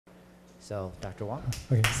So, Dr. Wang.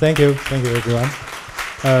 Okay, thank you everyone.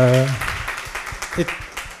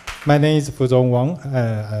 My name is Fu-Chung Wang.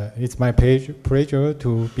 It's my pleasure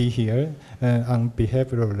to be here on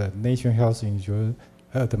behalf of the National Health Insurance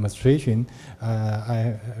Administration.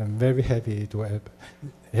 I am very happy to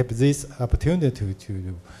have this opportunity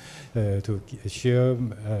to share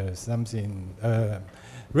something.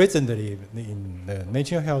 Recently, in the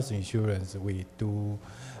National Health Insurance, we do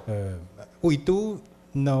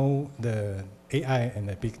know the AI and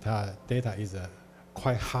the big data is a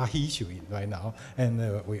quite hard issue right now,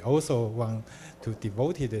 and we also want to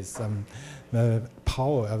devote some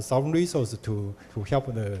power of some resources to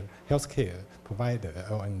help the healthcare provider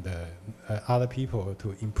and other people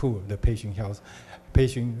to improve the patient health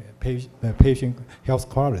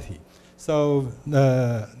quality. So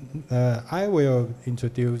I will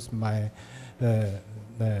introduce my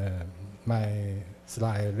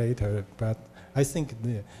slide later, but I think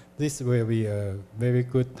this will be a very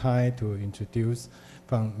good time to introduce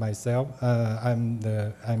from myself. I'm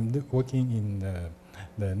working in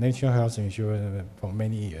the National Health Insurance for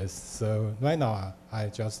many years. So right now I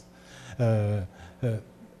just have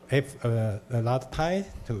a lot of time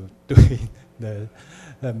to doing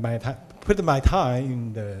put my time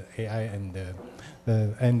in the AI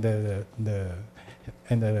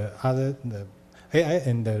AI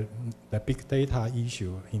and the big data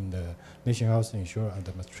issue in the National Health Insurance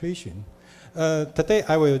Administration. Today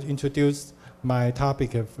I will introduce my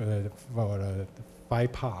topic for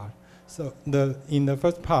 5 parts. So in the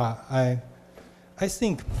first part, I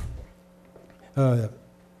think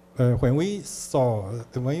when we saw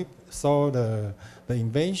the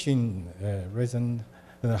invention recent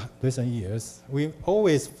years, we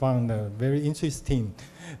always found very interesting.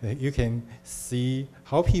 You can see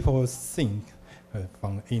how people think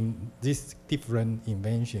in this different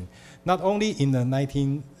invention, not only in the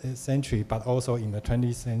 19th century, but also in the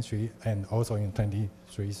 20th century and also in the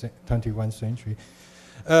 21st century.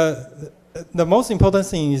 The most important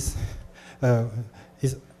thing is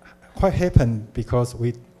quite happened because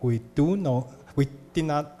we did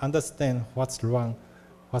not understand what's wrong,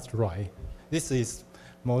 what's right. This is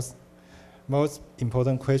most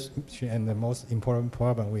important question and the most important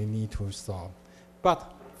problem we need to solve. But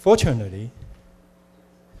fortunately,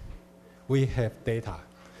 we have data.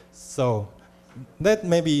 So that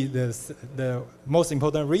may be the most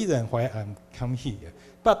important reason why I'm come here.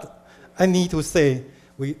 But I need to say,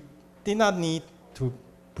 we did not need to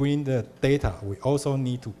bring the data. We also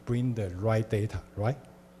need to bring the right data, right?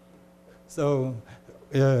 So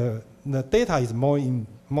the data is more and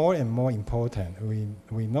more important.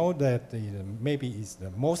 We know that maybe it's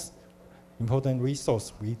the most important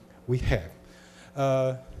resource we have.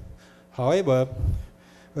 However,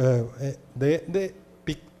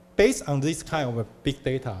 based on this kind of big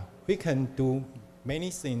data, we can do many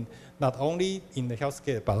things, not only in the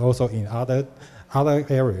healthcare, but also in other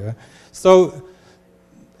areas. So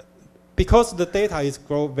because the data is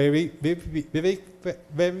grow very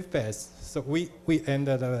fast, so and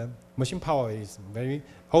the machine power is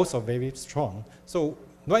also very strong. So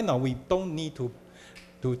right now we don't need to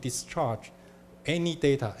discharge any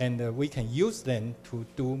data, and we can use them to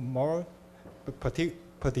do more predict,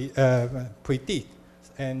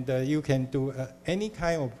 and you can do any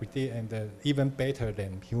kind of predict and even better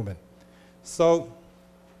than human. So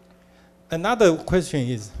another question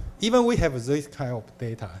is, even we have this kind of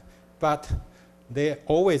data, but they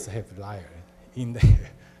always have liar in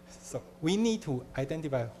there. So we need to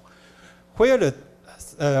identify where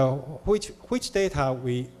which data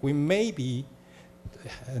we maybe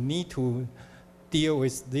need to deal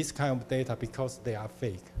with this kind of data because they are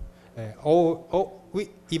fake.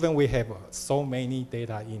 We have so many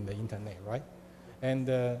data in the internet, right? And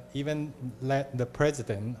even let the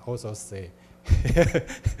president also say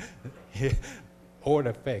all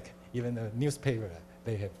the fake. Even the newspaper,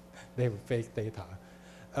 they have fake data.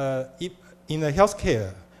 In the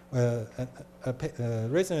healthcare,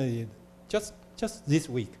 recently, just this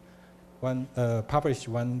week, published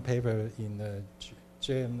one paper in the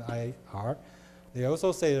JMIR. They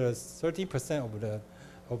also say that 30%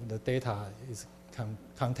 of the data is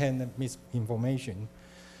contain misinformation.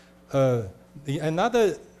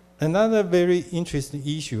 Another very interesting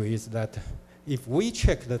issue is that if we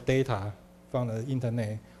check the data from the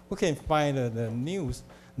internet, we can find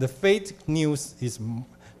the fake news is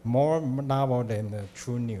more novel than the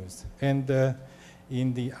true news. And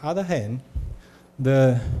in the other hand,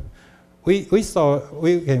 we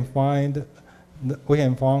can find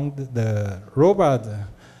the robot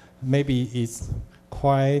maybe is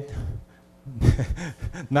quite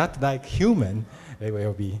not like human. They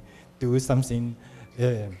will do something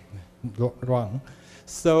wrong.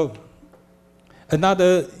 So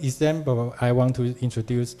another example I want to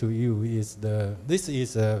introduce to you is this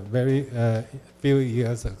is a very few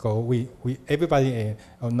years ago. Everybody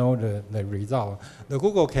know the result. The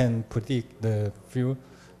Google can predict the few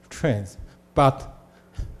trends, but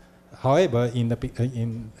however,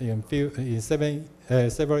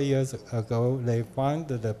 several years ago, they found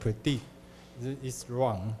that the predict is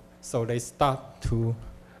wrong, so they start to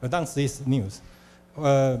announce this news.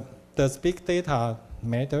 Does big data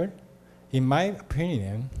matter? In my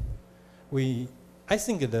opinion, I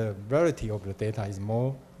think the variety of the data is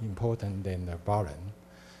more important than the volume.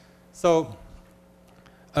 So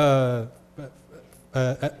I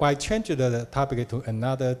changed the topic to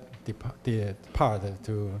another part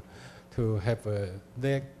to have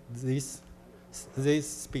this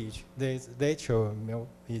speech. This lecture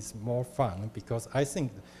is more fun because I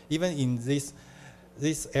think even in this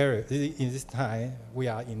area, in this time, we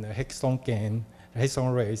are in a hackathon game,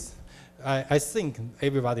 hackathon race. I think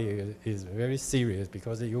everybody is very serious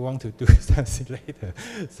because you want to do something later.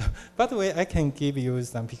 So, by the way, I can give you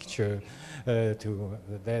some picture to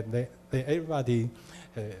that everybody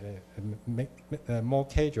make more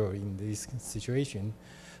casual in this situation.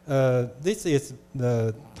 This is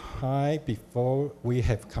the time before we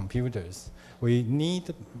have computers. We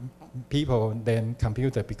need people than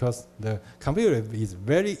computer because the computer is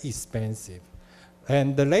very expensive.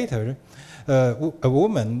 And later, a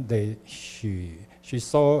woman, she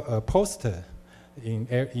saw a poster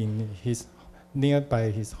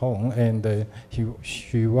nearby his home, and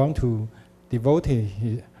she want to devote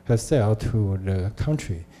herself to the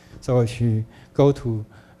country. So she go to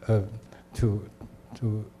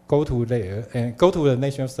there and go to the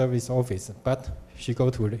National Service Office, but she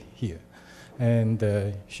go to here, and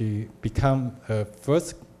she become a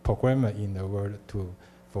first programmer in the world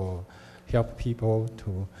for help people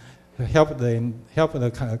to help the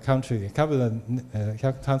country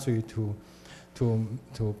to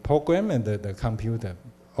program the computer.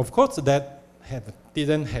 Of course, that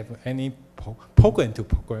didn't have any program to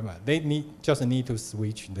program. They just need to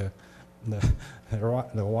switch the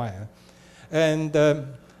wire, and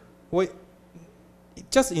we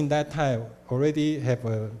just in that time already have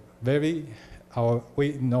a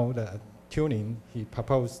we know that Turing, he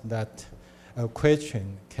proposed that a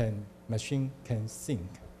question machine can think.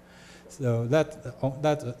 So that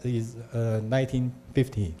is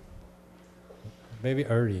 1950, very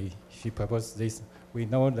early. She proposed this. We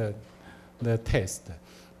know the test,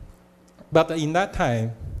 but in that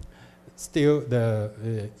time, still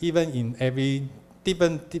even in every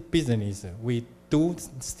different business, we do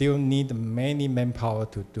still need many manpower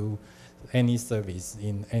to do any service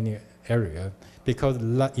in any area because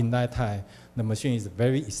in that time the machine is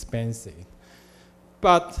very expensive.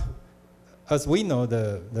 But as we know,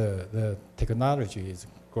 the technology is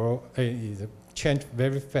changed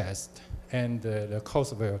very fast, and the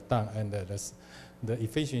cost will down, and the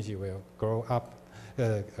efficiency will grow up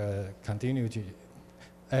continually.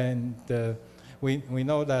 And we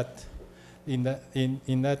know that in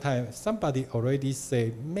that time, somebody already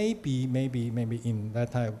said maybe in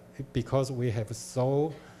that time, because we have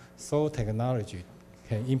so technology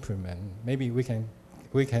can implement, maybe we can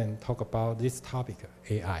talk about this topic,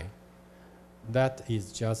 AI. That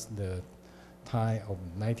is just the time of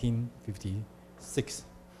 1956.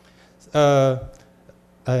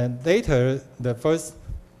 And later, the first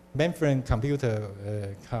mainframe computer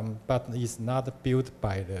come, but it's not built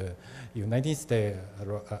by the United States,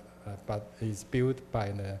 but it's built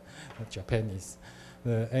by the Japanese.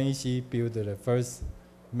 The NHI built the first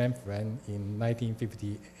mainframe in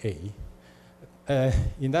 1958.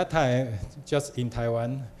 In that time, just in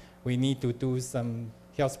Taiwan, we need to do some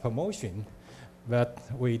health promotion, but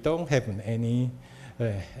we don't have any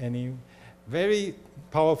very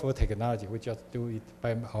powerful technology. We just do it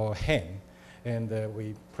by our hand, and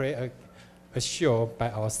we play a show by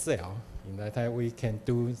ourselves. In that time, we can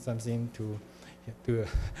do something to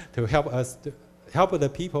help us, help the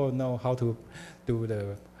people know how to do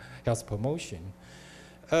the health promotion.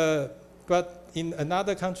 But in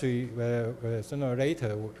another country, sooner or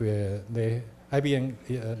later, IBM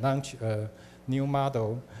launched a new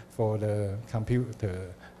model for the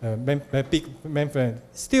computer, big mainframe.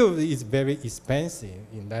 Still, is very expensive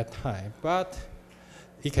in that time, but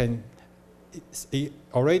it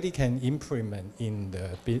already can implement in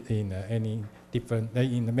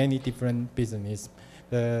many different business.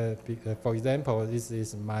 For example, this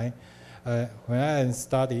is my when I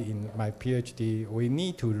study in my PhD, we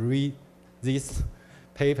need to read this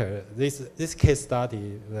paper, this case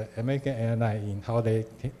study, the American Airlines, in how they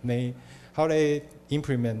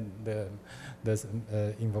implement the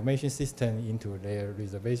information system into their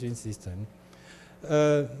reservation system.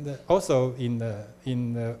 Also,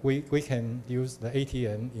 we can use the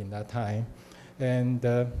ATM in that time, and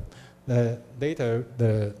later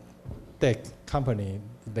the tech company,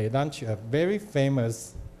 they launched a very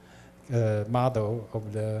famous model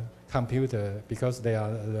of the computer because they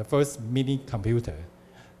are the first mini computer.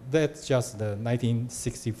 That's just the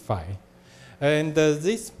 1965, and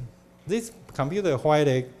this computer, why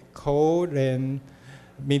they call them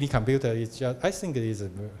mini computer, is just, I think it is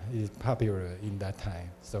popular in that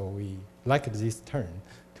time. So we like this term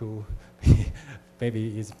to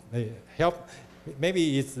maybe it's help.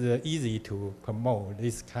 Maybe it's easy to promote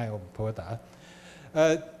this kind of product.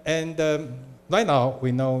 Right now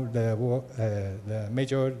we know the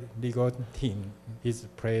major legal team is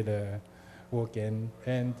play the work game,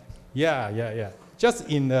 and just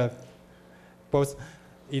in the both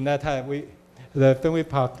in that time the Fenway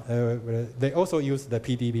Park, they also use the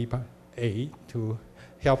PDP-A to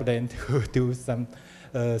help them to do some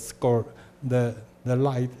score the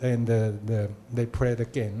light, and they play the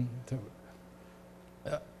game.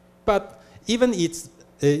 But even it's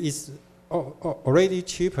already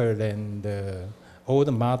cheaper than the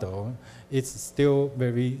old model, it's still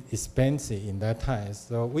very expensive in that time.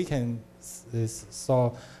 So we can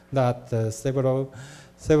saw that several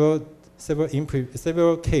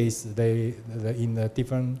cases in the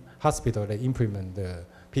different hospital they implement the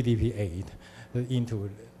PDP-A into.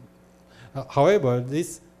 However,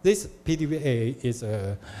 this PDP-A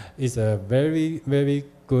is a very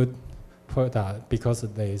good product because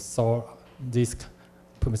they saw this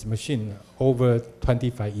machine over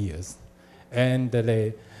 25 years, and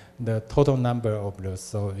the total number of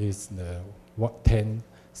those is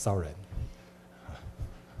 10,000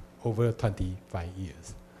 over 25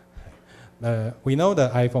 years. We know the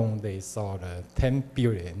iPhone, they saw the 10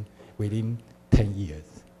 billion within 10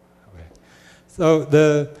 years. Okay. So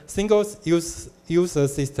the single user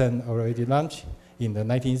system already launched in the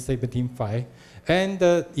 1975, and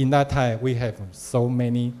in that time we have so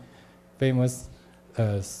many famous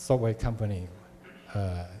software company.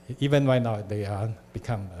 Even right now they are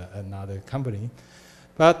become another company.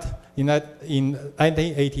 But in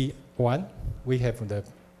 1981 we have the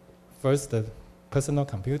first personal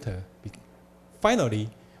computer. Finally,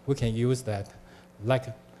 we can use that,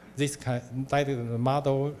 like this kind. Like the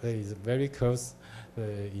model is very close.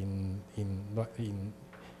 We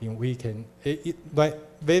can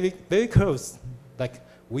very close, like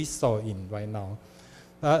we saw in right now.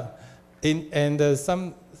 Then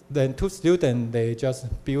two students, they just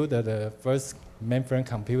built the first mainframe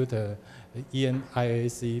computer.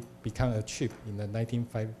 ENIAC become a chip in the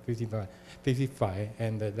 1955,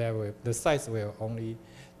 and the size will only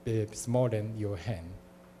be smaller than your hand.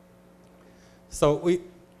 So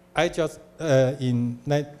I just in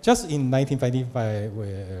 1955,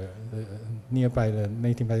 nearby the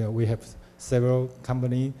 1955, we have several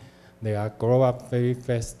companies. They are grow up very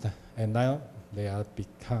fast, and now they are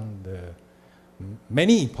become the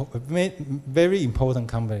very important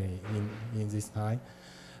company in this time.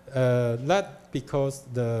 That because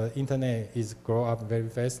the internet is grow up very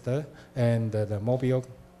faster, and the mobile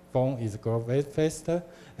phone is grow very faster,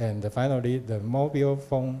 and finally the mobile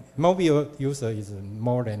user is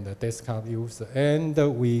more than the desktop user, and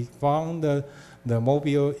we found the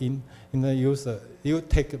mobile in the user, you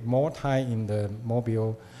take more time in the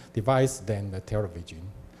mobile device than the television.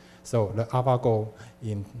 So the AlphaGo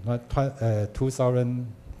in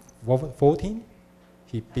 2014,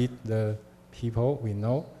 he beat the people we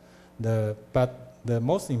know. But the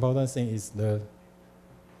most important thing is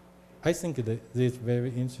I think this is very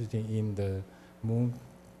interesting in the Moon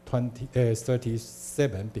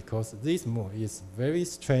 37, because this moon is very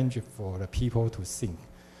strange for the people to think.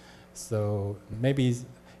 So maybe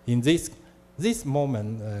in this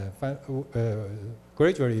moment,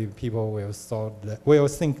 gradually people will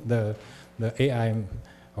think the AI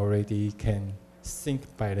already can think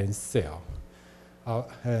by themselves.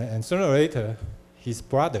 And sooner or later, his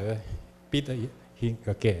brother beat him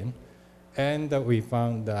again, and we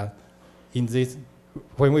found that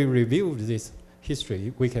when we review this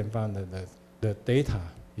history, we can find that the data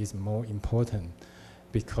is more important,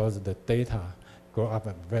 because the data grow up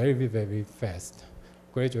very fast.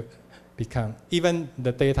 Gradually become, even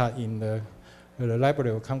the data in the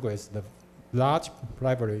Library of Congress, the large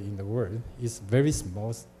library in the world, is very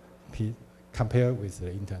small compared with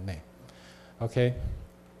the internet. Okay,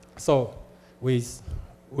 so we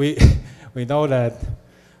know that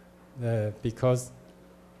because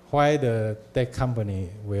why the tech company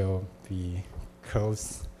will be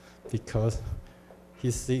closed, because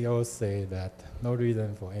his CEO say that no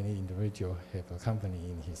reason for any individual have a company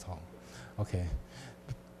in his home. Okay.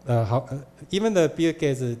 Even the Bill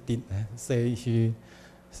Gates did say he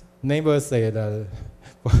never said that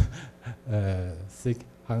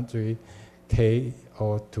 600K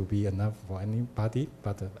ought to be enough for anybody,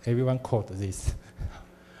 but everyone quote this.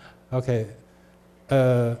 Okay.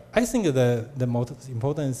 I think the most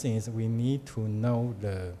important thing is we need to know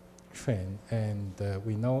the trend, and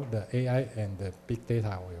we know the AI and the big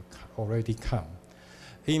data will already come.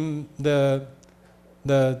 In the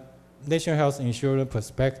national health insurance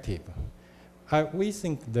perspective, we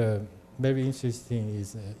think the very interesting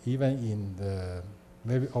is even in the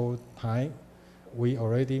very old time, we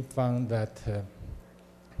already found that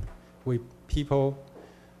with people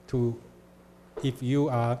if you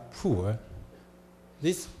are poor,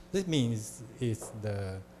 this means is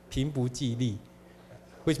the 贫不计利,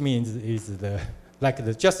 which means is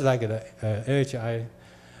just like the NHI,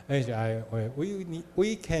 where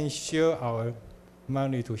we can share our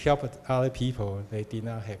money to help other people. They did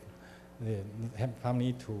not have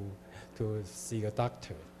money to see a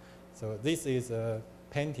doctor. So this is a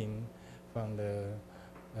painting from the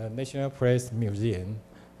National Press Museum,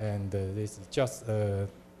 and this is just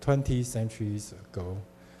 20 centuries ago.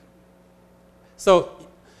 So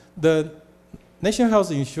the National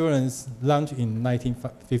Health Insurance launched in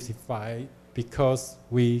 1955 because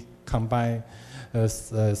we combine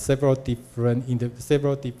several different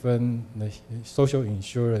social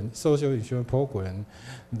insurance program.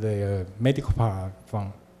 The medical part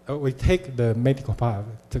from we take the medical part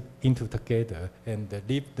into together and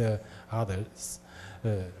leave the others.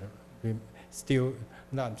 We still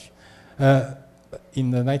launch in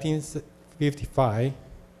the 1955.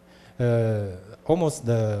 Almost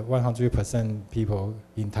the 100% people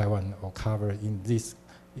in Taiwan are covered in this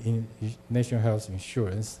national health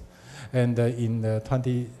insurance, and in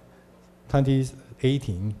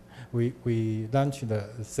 2018 we launched the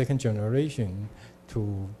second generation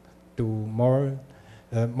to do more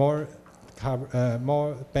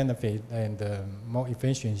benefit and more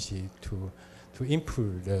efficiency to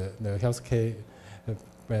improve the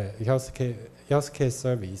healthcare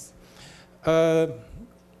service.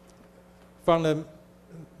 From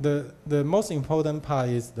the most important part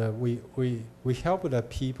is that we help the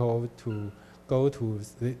people to go to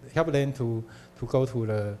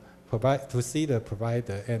see the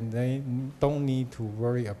provider, and they don't need to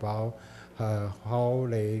worry about how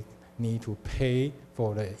they need to pay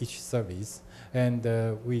for each service, and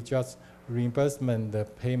we just reimbursement the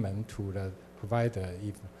payment to the provider,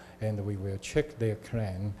 and we will check their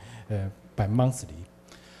claim by monthly.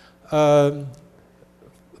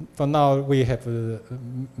 For now, we have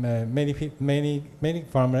many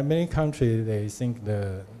from many countries. They think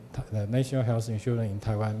the national health insurance in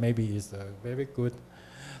Taiwan maybe is a very good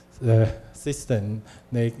system.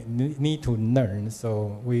 They need to learn.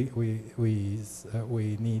 So we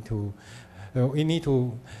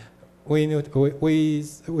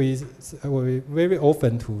very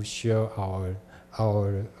often to share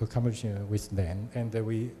our accomplishment with them, and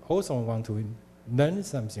we also want to learn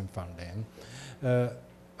something from them.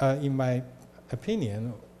 In my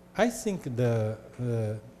opinion, I think there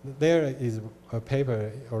is a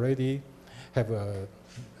paper already have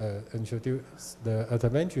introduced the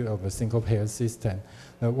advantage of a single payer system.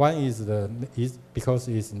 One is because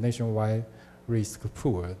it's nationwide risk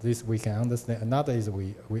pool. This we can understand. Another is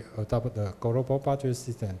we adopt the global budget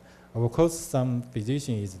system. Of course, some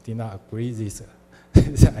physicians did not agree this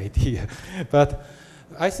idea, but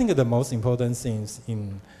I think the most important things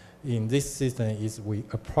in this system is we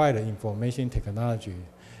apply the information technology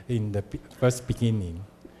in the first beginning.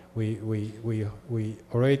 We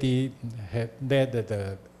already have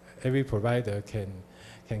that every provider can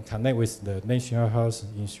connect with the national health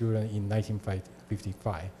insurance in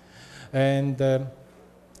 1955, and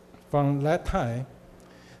from that time,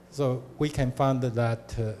 so we can find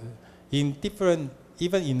that even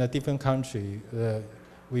in a different country,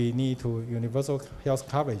 we need to universal health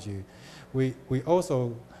coverage. We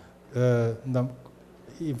also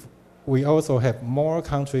if we also have more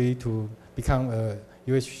country to become a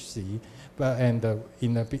UHC, but in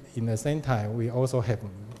the same time we also have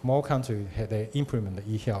more country that implement the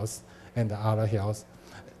e-health and the other health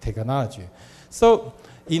technology. So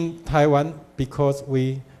in Taiwan, because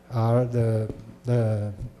we are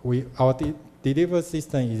our delivery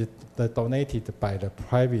system is donated by the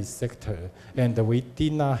private sector, and we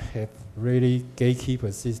did not have really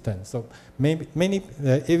gatekeeper system. So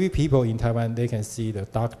every people in Taiwan, they can see the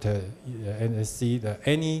doctor and see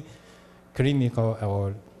any clinical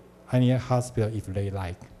or any hospital if they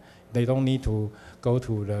like. They don't need to go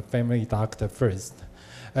to the family doctor first.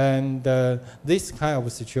 And this kind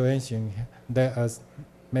of situation, that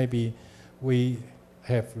maybe we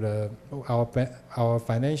have our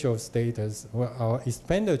financial status, well, our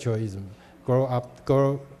expenditure is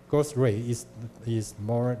growth rate is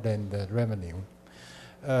more than the revenue.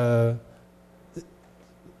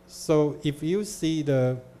 So if you see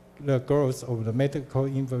the growth of the medical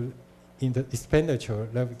expenditure,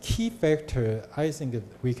 the key factor, I think that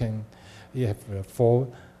we can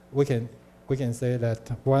say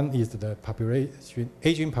that one is the population,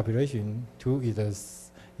 aging population, two is the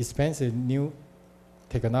expensive new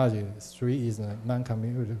technology, three is the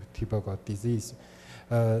non-communicable disease.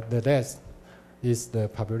 The last is the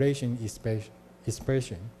population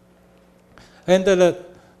expansion. And the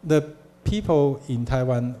people in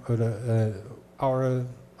Taiwan, our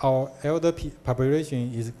elder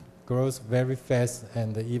population grows very fast,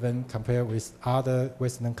 and even compared with other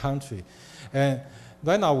Western countries. And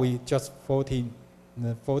right now we just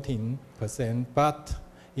 14%, but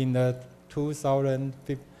in the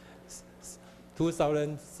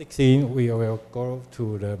 2016 we will go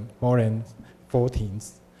to the more than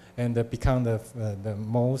 14s and become the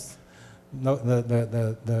most. No,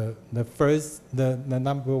 the first, the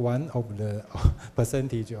number one of the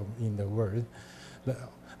percentage in the world,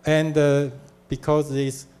 and because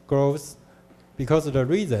this grows, because of the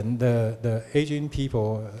reason the aging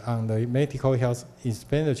people on the medical health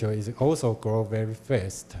expenditure is also grow very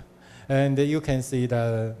fast, and you can see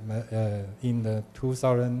that in the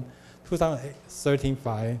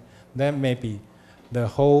 2035, then maybe the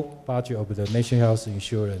whole budget of the national health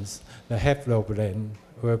insurance, the half of them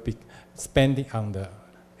will be spending on the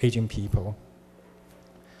aging people.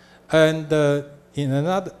 And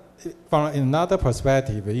from another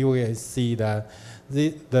perspective, you will see that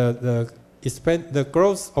the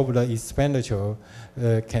growth of the expenditure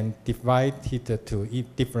can divide it to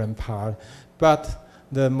different parts. But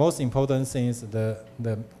the most important thing is the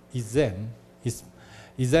exam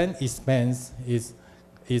expense is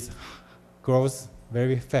grows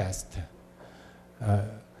very fast.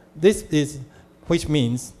 Which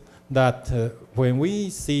means that when we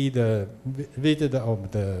see the visit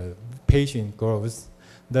of the patient grows,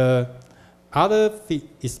 the other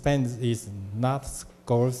expense is not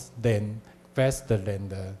grows faster than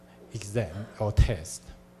the exam or test.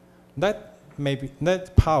 That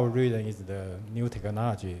power reason is the new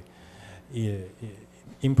technology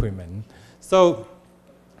implement. So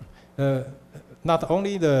not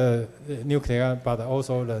only the new technology, but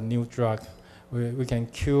also the new drug, we can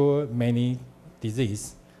cure many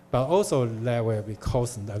disease, but also that will be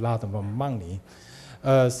cost a lot of money.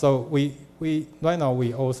 So we right now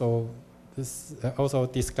we also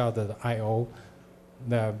discussed the IO.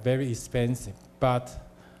 They are very expensive, but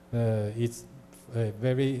it's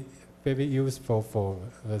very useful for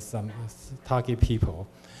some target people.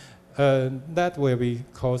 That will be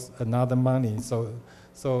cost another money. So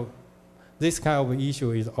this kind of issue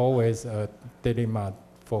is always a dilemma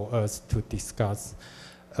for us to discuss.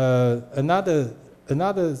 Another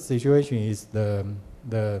situation is the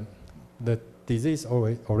disease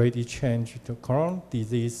already changed. The Crohn's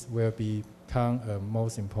disease will become a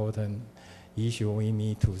most important issue we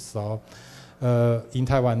need to solve. In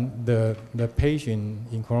Taiwan, the patient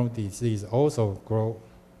in Crohn's disease also grow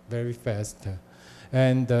very fast,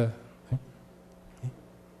 and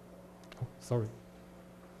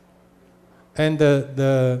and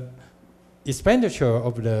the expenditure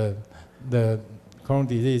of the Crohn's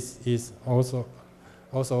disease is also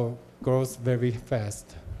grows very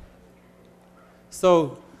fast.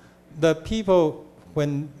 So the people,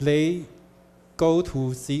 when they go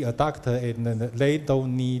to see a doctor and they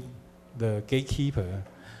don't need the gatekeeper,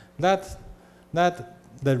 that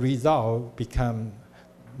the result become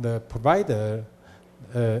the provider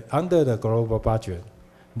under the global budget.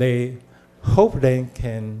 They hope they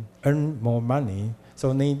can earn more money,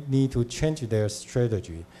 so they need to change their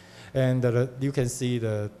strategy. And you can see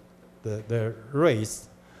the race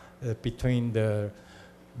between the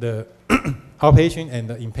outpatient and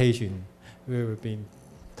the inpatient will be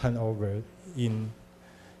turned over in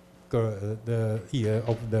the year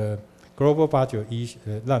of the global budget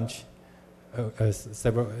launch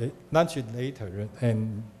launch later,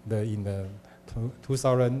 and in the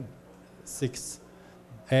 2006,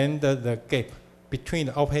 and the gap between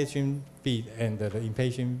the outpatient fee and the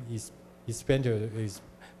inpatient expenditure is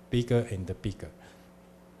bigger and bigger.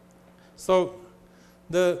 So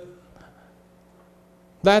that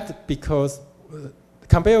because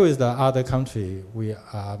compared with the other country, we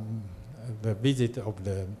are the visit of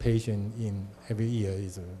the patient in every year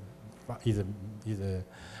is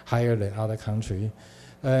higher than other country,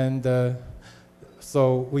 and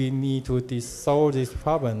so we need to solve this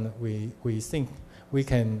problem. We think we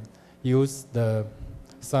can use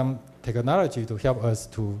some technology to help us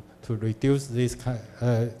to reduce this kind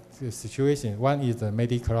situation. One is the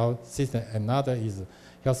medical system, another is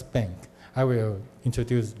health bank. I will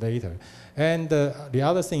introduce later. And the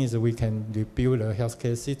other thing is we can rebuild a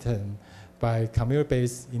healthcare system by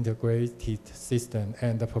computer-based integrated system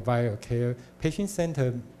and provide a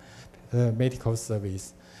patient-centered medical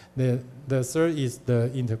service. The third is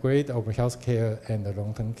the integrate of healthcare and the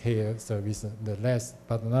long-term care service. The last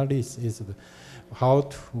but not least is how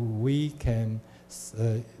we can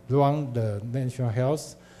run the national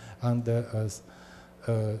health under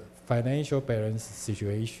a financial balance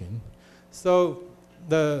situation. So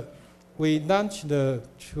we launched the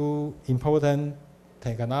two important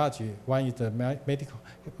technology. One is the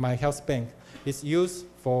My Health Bank. It's used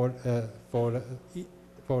for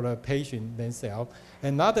the patient themselves.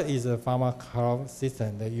 Another is a pharma cloud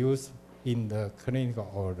system they use in the clinic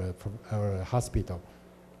or the hospital.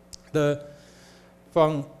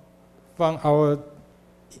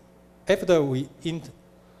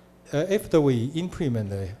 After we implement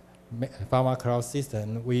the pharma cloud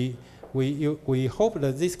system, we hope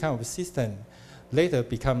that this kind of system later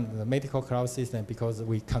become the medical cloud system because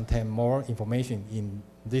we contain more information in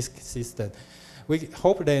this system. We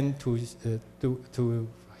hope then to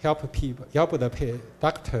help people, help the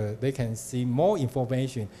doctor. They can see more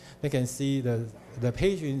information. They can see the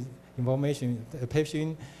patient information,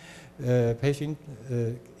 patient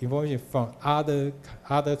information from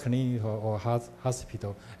other clinic or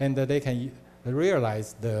hospital, and they can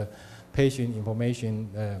realize the patient information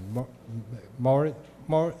by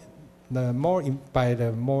the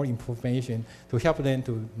more information to help them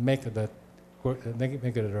to make the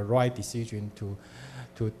right decision to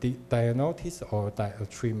diagnose or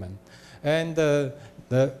treatment. And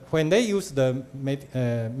when they use the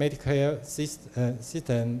Medicare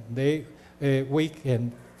system, we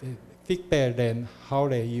can feedback them how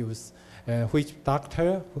they use, which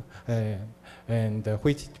doctor and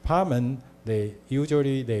which department they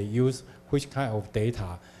use which kind of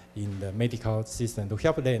data in the medical system to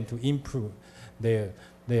help them to improve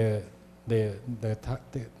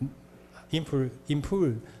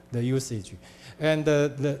improve the usage. And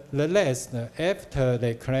the last, after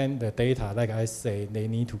they claim the data, like I say, they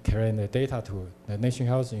need to claim the data to the National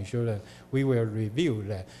Health Insurance. We will review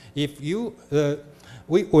that. If you,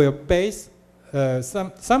 we will base,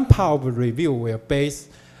 some part of review will base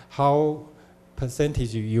how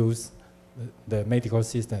percentage you use the medical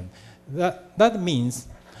system. That means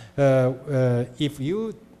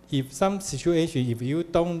if some situation, if you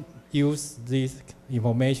don't use this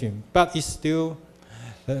information, but it still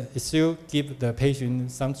give the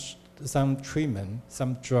patient some treatment,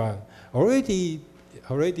 some drug already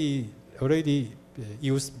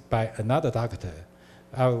used by another doctor,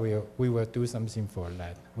 we will do something for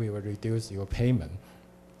that. We will reduce your payment.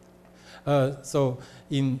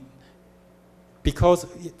 Because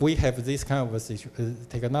we have this kind of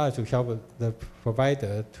technology to help the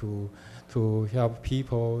provider to help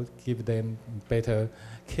people, give them better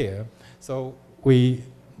care. So we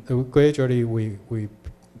gradually we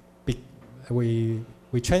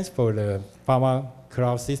transfer the pharma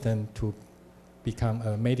cloud system to become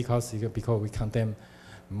a medical system because we contain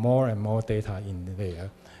more and more data in there,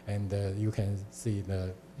 and you can see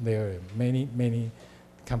there are many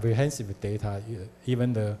comprehensive data,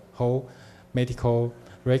 even the whole medical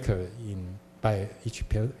record by each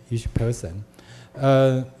person.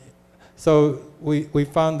 So we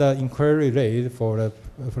found the inquiry rate for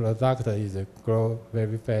the doctor is grow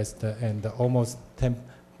very fast, and almost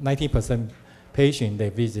 90% patient they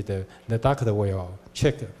visit the doctor will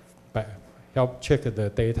help check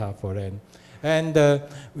the data for them, and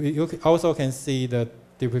you also can see the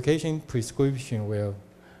duplication prescription will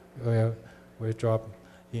drop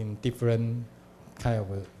in different kind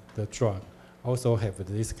of the drug. Also have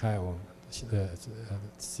this kind of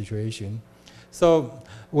situation. So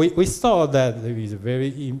we saw that it is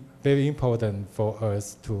very important for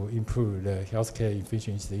us to improve the healthcare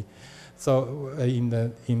efficiency. So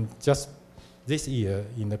in just this year,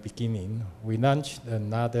 in the beginning, we launched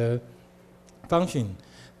another function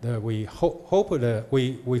that we hope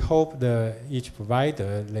that each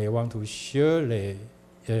provider they want to share the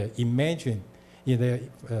imagine in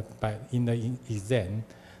the exam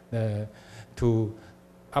to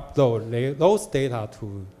upload those data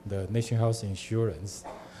to the National Health Insurance.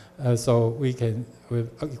 So we can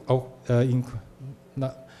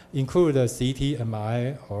include the CT,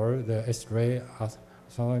 MRI, or the X-ray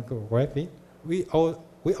sonography.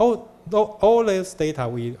 All those data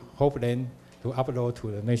we hope then to upload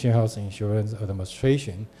to the National Health Insurance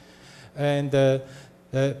Administration. And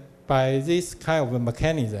by this kind of a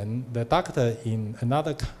mechanism, the doctor in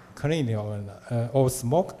another clinic or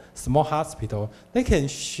small hospital, they can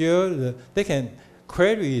share they can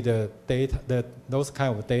query the data, those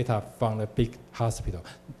kind of data from the big hospital.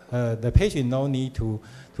 The patient no need to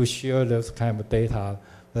share those kind of data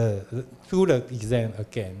through the exam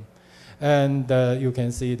again. And you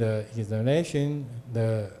can see the examination,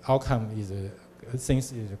 the outcome is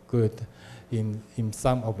things is good in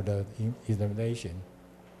some of the examination.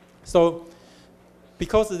 So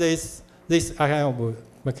because this kind of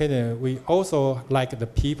mechanism, we also like the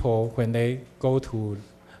people when they go to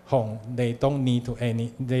home, they don't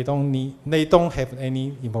have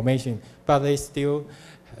any information, but they still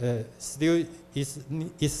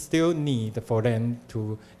need for them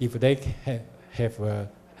to, if they have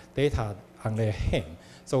data on their hand.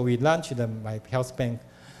 So we launched the My Health Bank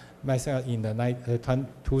myself in the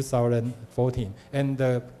 2014, and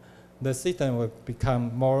the system will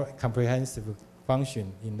become more comprehensive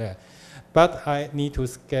function in there. But I need to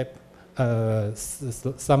skip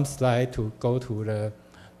some slide to go to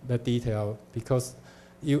the detail, because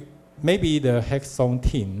maybe the Hackathon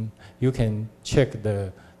team, you can check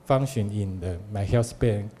the function in the My Health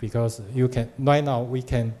Bank, because you can, right now we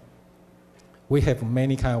have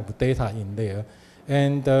many kind of data in there,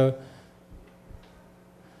 and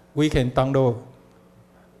we can download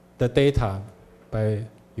the data by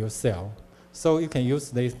yourself. So you can use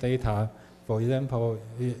this data. For example,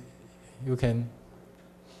 you can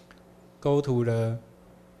go to the,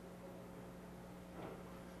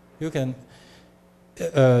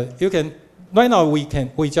 right now we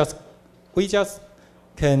just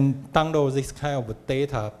can download this kind of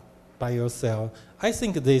data by yourself. I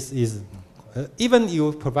think this is, even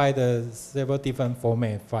you provide several different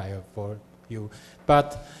format file for you,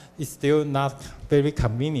 but it's still not very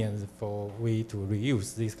convenient for we to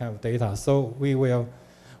reuse this kind of data. So we will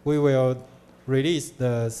release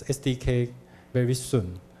the SDK very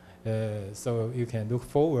soon. So you can look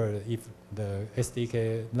forward, if the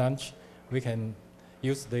SDK launch, we can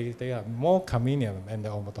use the data more convenient and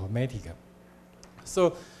automatic.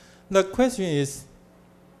 So the question is,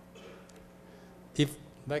 if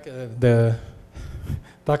like the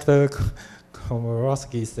Dr.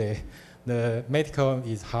 Komorowski said, the medical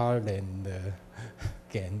is harder than the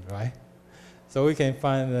game, right? So we can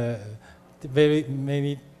find very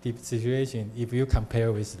many deep situations if you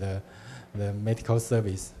compare with the medical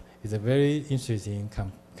service. It's a very interesting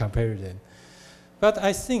comparison. But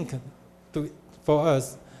I think for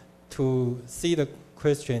us to see the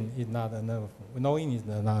question is not enough. Knowing is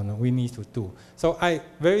not enough. We need to do. So I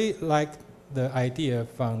very like the idea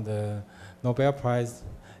from the Nobel Prize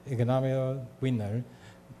economic winner.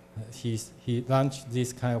 He launched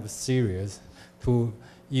this kind of series to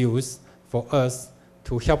use for us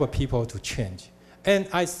to help people to change. And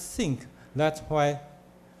I think that's why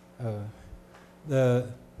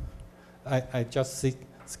I just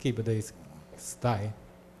skip this slide.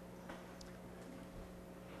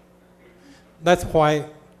 That's why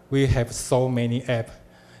we have so many apps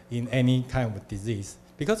in any kind of disease.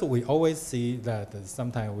 Because we always see that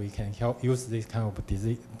sometimes we can use this kind of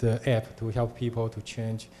disease, the app to help people to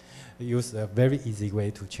change, use a very easy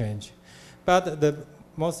way to change. But the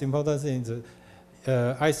most important thing is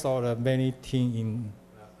I saw many things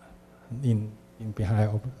in behind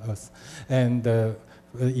of us. And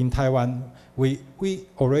in Taiwan, we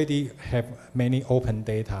already have many open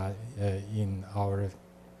data in our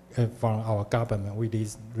from our government. We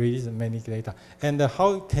release many data. And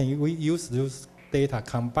how can we use those data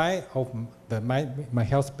combined of the My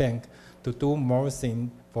Health Bank to do more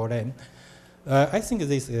things for them? I think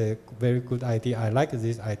this is a very good idea. I like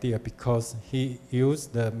this idea because he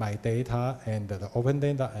used the My Data and the open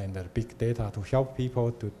data and the big data to help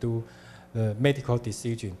people to do the medical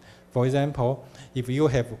decision. For example, if you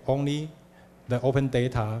have only the open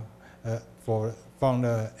data from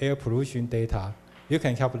the air pollution data, you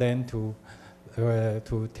can help them to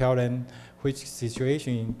tell them which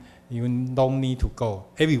situation you don't need to go.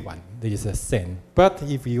 Everyone is the same. But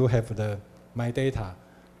if you have the My Data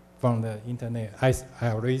from the internet, I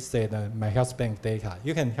already said My Health Bank data,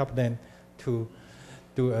 you can help them to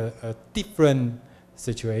do a different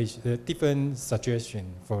situation, a different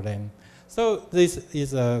suggestion for them. So this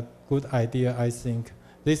is a good idea, I think.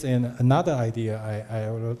 This is another idea I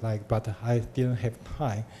would like, but I didn't have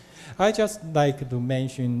time. I just like to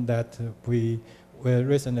mention that we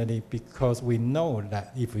recently, because we know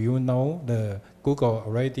that if you know the Google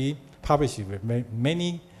already published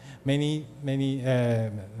many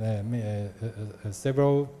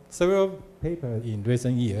several papers in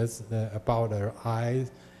recent years about the eye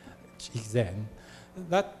exam.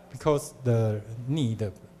 That because the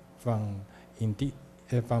need from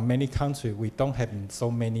many countries, we don't have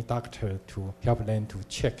so many doctors to help them to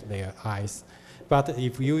check their eyes. But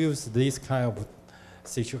if you use this kind of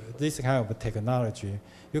technology,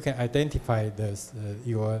 you can identify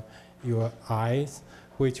your eyes,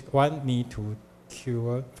 which one need to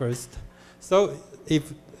cure first. So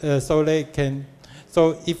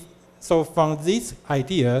from this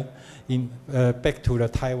idea, back to the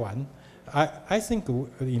Taiwan, I think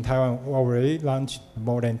in Taiwan we already launched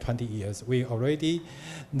more than 20 years. We already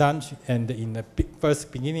launched, and in the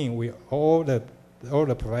first beginning, all the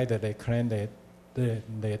providers they claim that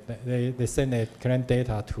they send their current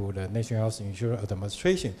data to the National Health Insurance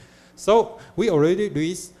Administration. So we already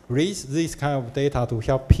release this kind of data to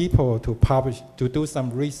help people to publish, to do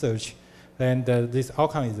some research, and this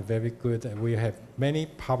outcome is very good. We have many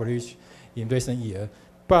published in recent years,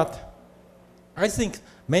 but I think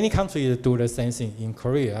many countries do the same thing in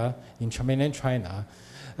Korea, in mainland China.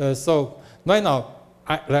 So right now,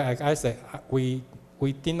 like I said, we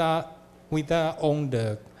did not own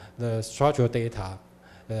the structural data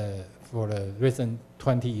for the recent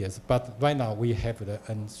 20 years, but right now we have the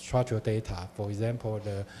unstructured data. For example,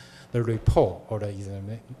 the report or the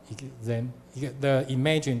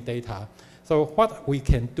imaging data. So what we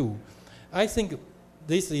can do, I think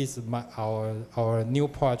this is our new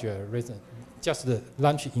project, just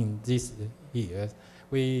launched in this year.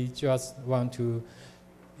 We just want to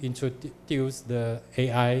introduce the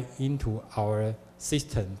AI into our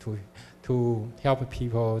system to help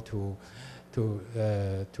people to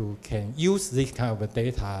can use this kind of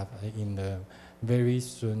data in the very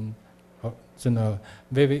soon,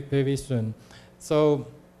 very soon. So,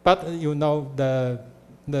 but you know the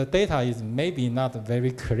data is maybe not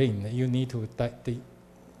very clean. You need to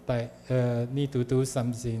need to do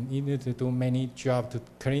something. You need to do many jobs to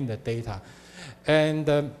clean the data,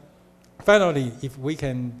 and finally, if we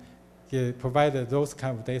can provide those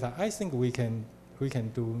kind of data, I think we can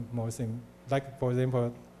do more things. Like for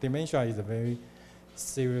example, dementia is a very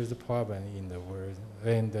serious problem in the world,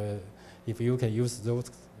 and if you can use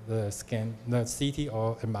those the CT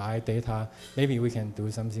or MRI data, maybe we can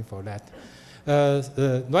do something for that.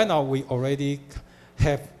 Right now, we already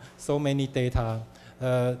have so many data.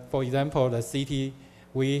 For example, the CT,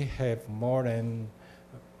 we have more than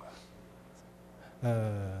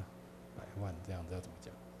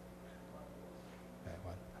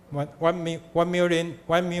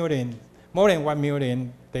 1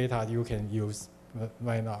 million data you can use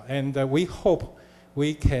right now. And we hope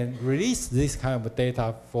we can release this kind of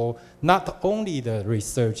data for not only the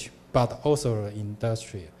research, but also the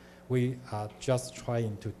industry. We are just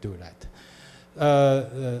trying to do that.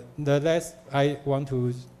 The last I want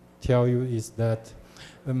to tell you is that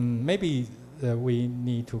maybe we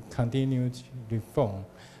need to continue to reform,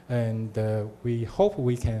 and we hope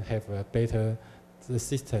we can have a better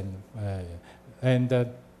system.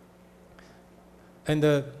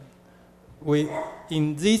 We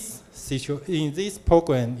in this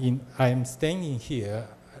program, I'm standing here.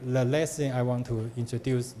 The last thing I want to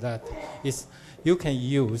introduce that is you can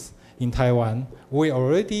use in Taiwan. We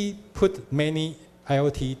already put many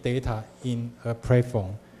IoT data in a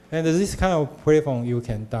platform, and this kind of platform you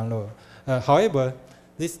can download. However,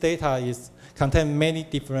 this data contain many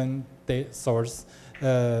different data sources,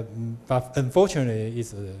 but unfortunately,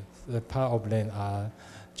 part of them are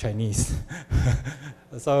Chinese.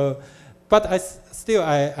 So, but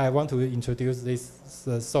I want to introduce this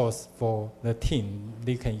source for the team.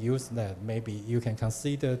 They can use that. Maybe you can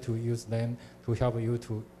consider to use them to help you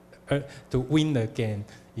to win the game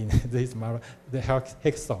in this the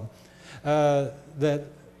hackathon.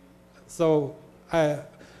 So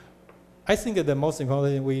I think the most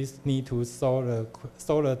important thing we need to solve the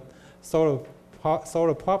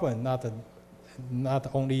problem, not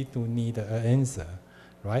only to need an answer,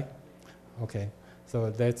 right? Okay, so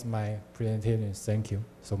that's my presentation. Thank you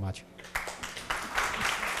so much.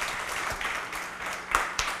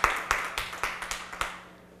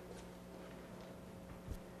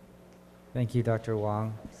 Thank you, Dr.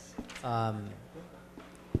 Wang.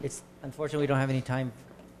 Unfortunately, we don't have any time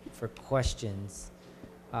for questions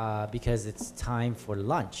because it's time for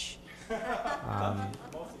lunch.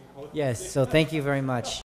 Yes, so thank you very much.